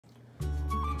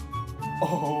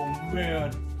Oh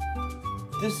man,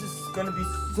 this is gonna be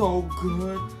so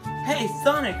good. Hey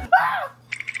Sonic! Ah!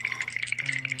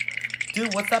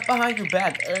 Dude, what's that behind your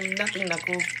back? Nothing,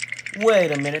 Knuckles.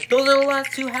 Wait a minute, those are the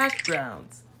last 2 hash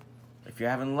browns. If you're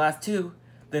having the last 2,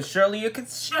 then surely you can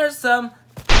share some.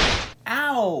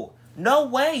 Ow! No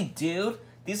way, dude.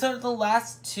 These are the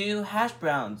last 2 hash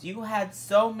browns. You had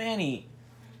so many.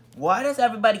 Why does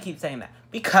everybody keep saying that?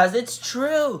 Because it's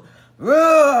true.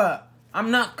 Ugh! I'm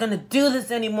not gonna do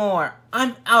this anymore.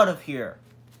 I'm out of here.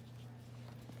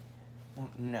 Well,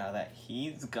 now that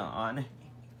he's gone.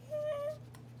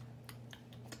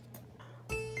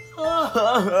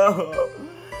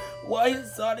 Why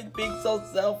is Sonic being so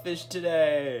selfish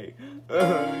today? He's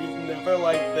never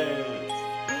like this.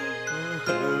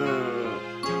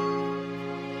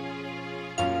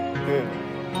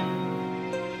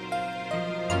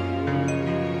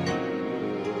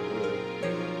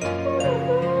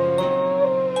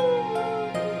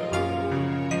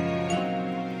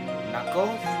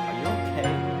 Knuckles, are you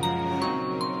okay?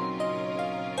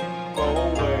 Go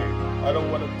away. I don't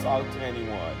want to talk to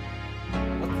anyone.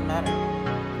 What's the matter?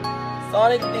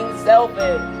 Sonic's being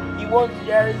selfish. He won't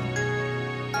share his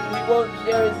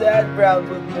hash browns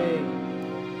with me.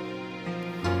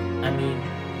 I mean,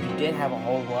 he did have a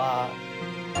whole lot.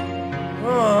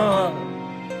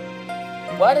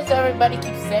 Why does everybody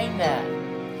keep saying that?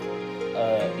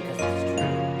 Because it's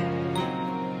true.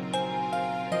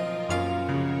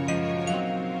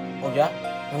 Oh yeah?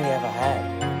 How many have I had?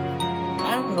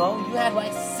 I don't know, you had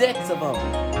like 6 of them.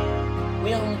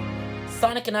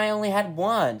 Sonic and I only had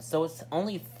 1, so it's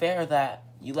only fair that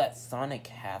you let Sonic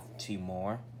have 2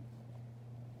 more.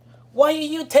 Why are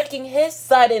you taking his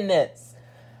side in this?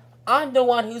 I'm the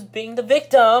one who's being the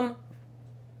victim.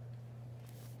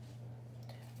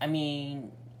 I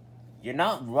mean, you're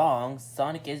not wrong.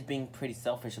 Sonic is being pretty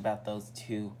selfish about those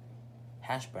 2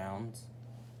 hash browns.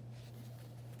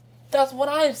 That's what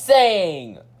I'm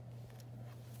saying!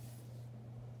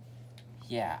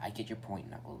 Yeah, I get your point,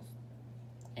 Knuckles.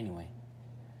 Anyway,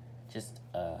 just,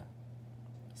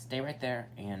 stay right there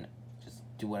and just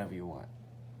do whatever you want.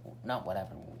 Well, not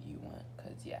whatever you want,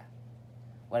 because, yeah.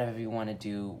 Whatever you want to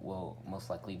do will most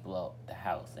likely blow up the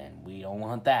house, and we don't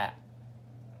want that.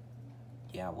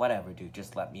 Yeah, whatever, dude.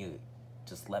 Just let me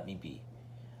be.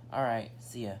 Alright,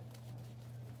 see ya.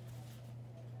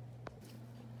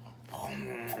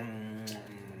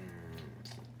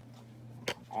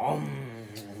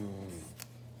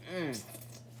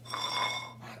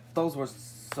 Those were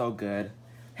so good.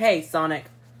 Hey, Sonic.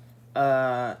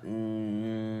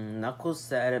 Knuckles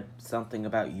said something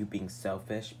about you being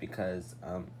selfish because,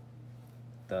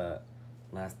 the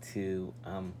last 2,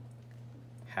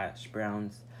 hash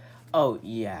browns. Oh,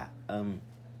 yeah,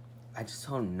 I just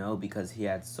told him no because he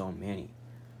had so many.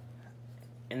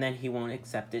 And then he won't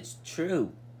accept it's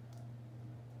true.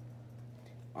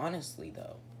 Honestly,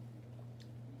 though.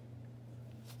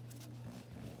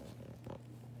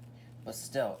 But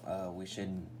still, we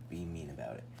shouldn't be mean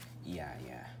about it. Yeah.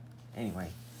 Anyway.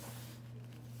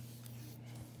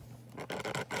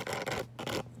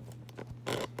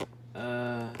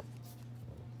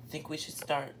 Think we should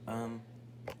start,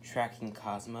 tracking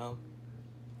Cosmo?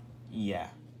 Yeah.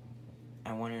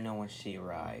 I want to know when she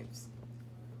arrives.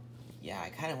 Yeah, I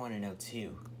kind of want to know,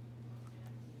 too.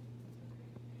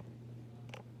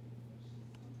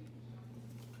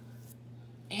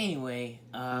 Anyway,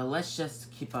 let's just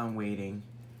keep on waiting.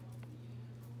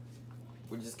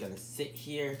 We're just gonna sit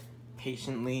here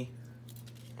patiently,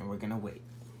 and we're gonna wait.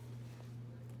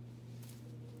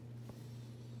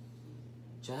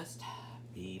 Just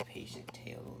be patient,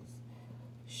 Tails.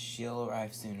 She'll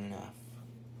arrive soon enough.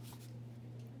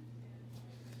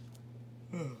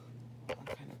 I'm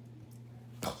kind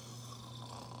of...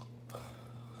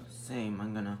 Same,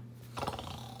 I'm gonna...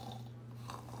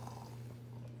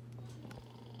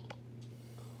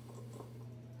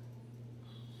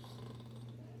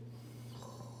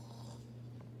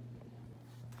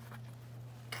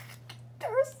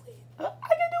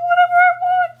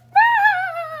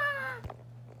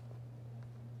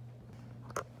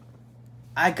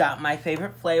 I got my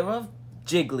favorite flavor of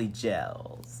Jiggly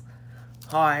Gels.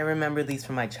 Oh, I remember these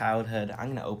from my childhood. I'm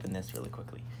gonna open this really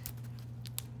quickly.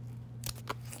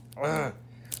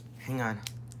 Hang on.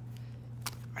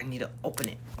 I need to open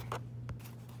it.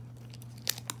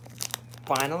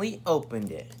 Finally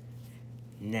opened it.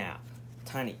 Now,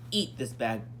 time to eat this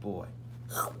bad boy.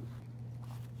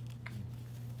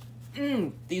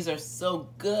 These are so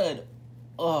good.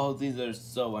 Oh, these are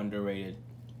so underrated.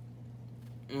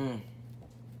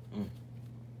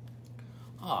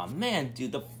 Oh man,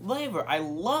 dude, the flavor, I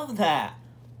love that.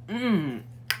 That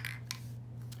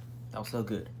was so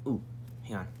good. Ooh,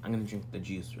 hang on. I'm gonna drink the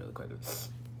juice really quickly.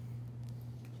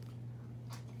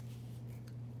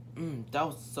 That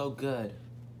was so good.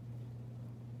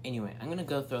 Anyway, I'm gonna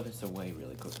go throw this away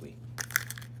really quickly.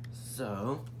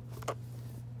 So,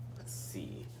 let's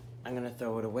see. I'm gonna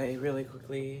throw it away really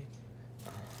quickly.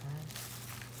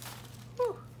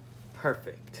 Whew.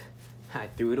 Perfect. I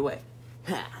threw it away.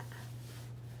 Ha.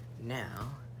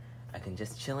 Now, I can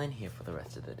just chill in here for the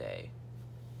rest of the day.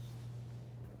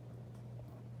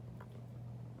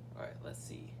 Alright, let's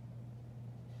see.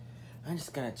 I'm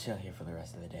just gonna chill here for the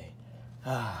rest of the day.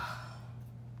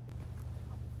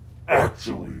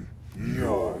 Actually,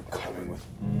 you're coming with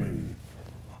me.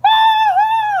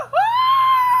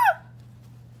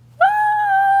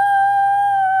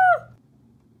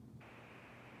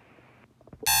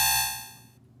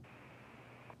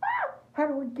 How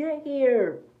do we get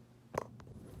here?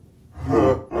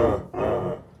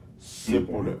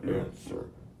 Simple to answer.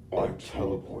 I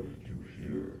teleported you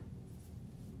here.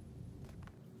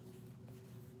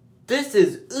 This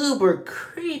is uber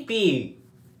creepy.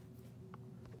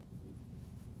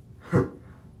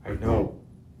 I know.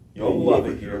 You'll love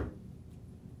it here.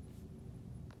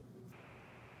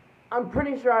 I'm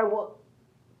pretty sure I will.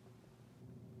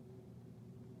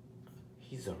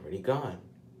 He's already gone.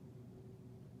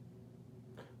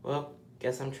 Well,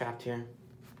 guess I'm trapped here.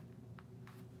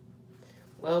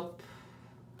 Well,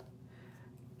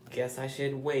 guess I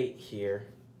should wait here.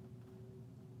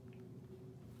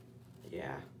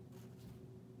 Yeah.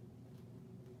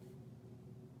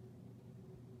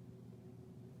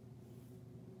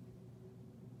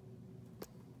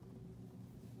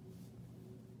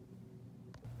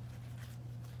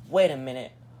 Wait a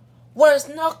minute. Where's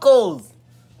Knuckles?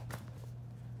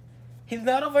 He's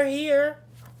not over here.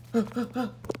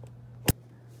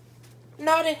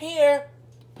 Not in here.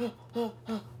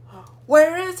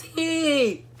 Where is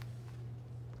he?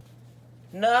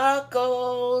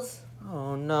 Knuckles.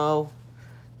 Oh no.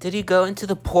 Did he go into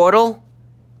the portal?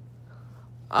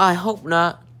 I hope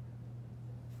not.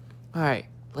 Alright,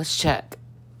 let's check.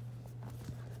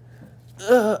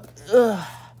 Yeah,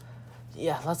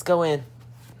 let's go in.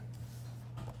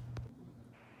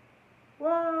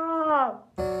 Wow.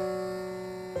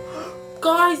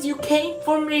 Guys, you came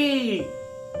for me!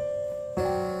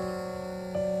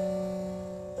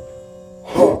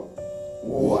 Huh?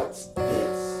 What's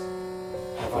this?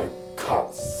 Have I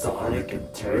caught Sonic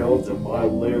and Tails in my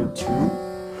lair too?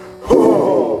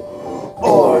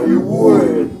 I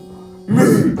win!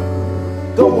 Me!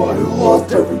 The one who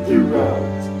lost every 3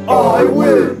 rounds! I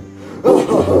win!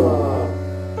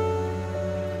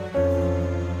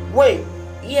 Wait,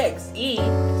 EXE?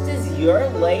 This is your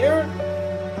lair?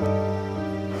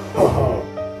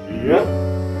 Yep.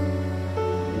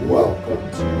 Welcome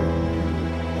to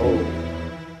home.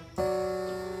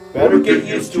 Better get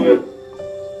used to it.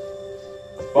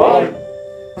 Bye.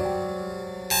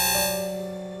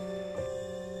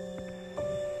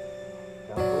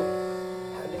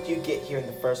 How did you get here in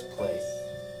the first place?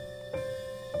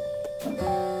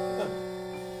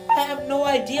 I have no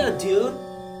idea, dude.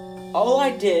 All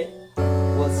I did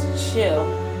was chill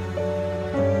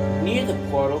near the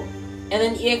portal, and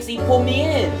then EXE pulled me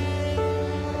in.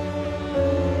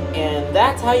 And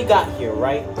that's how you got here,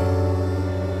 right?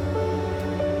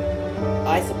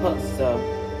 I suppose so.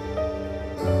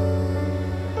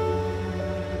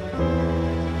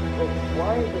 But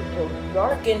why is it so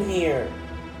dark in here?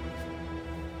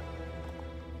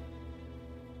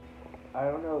 I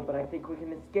don't know, but I think we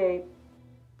can escape.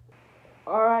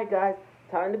 Alright guys,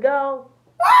 time to go.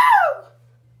 Woo!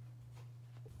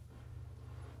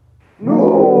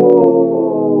 No!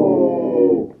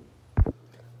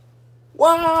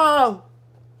 Wow!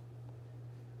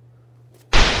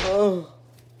 Ugh.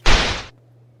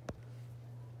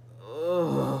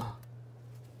 Ugh.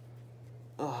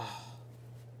 Ugh.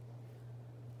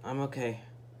 I'm okay.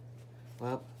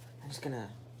 Well, I'm just gonna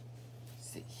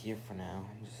sit here for now.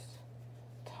 I'm just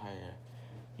tired.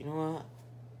 You know what?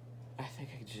 I think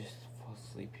I could just fall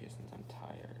asleep here since I'm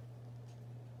tired.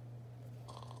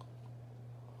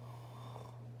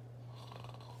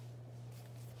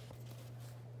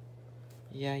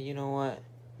 Yeah, you know what?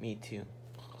 Me too.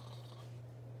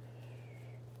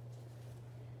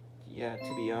 Yeah,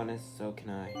 to be honest, so can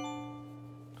I.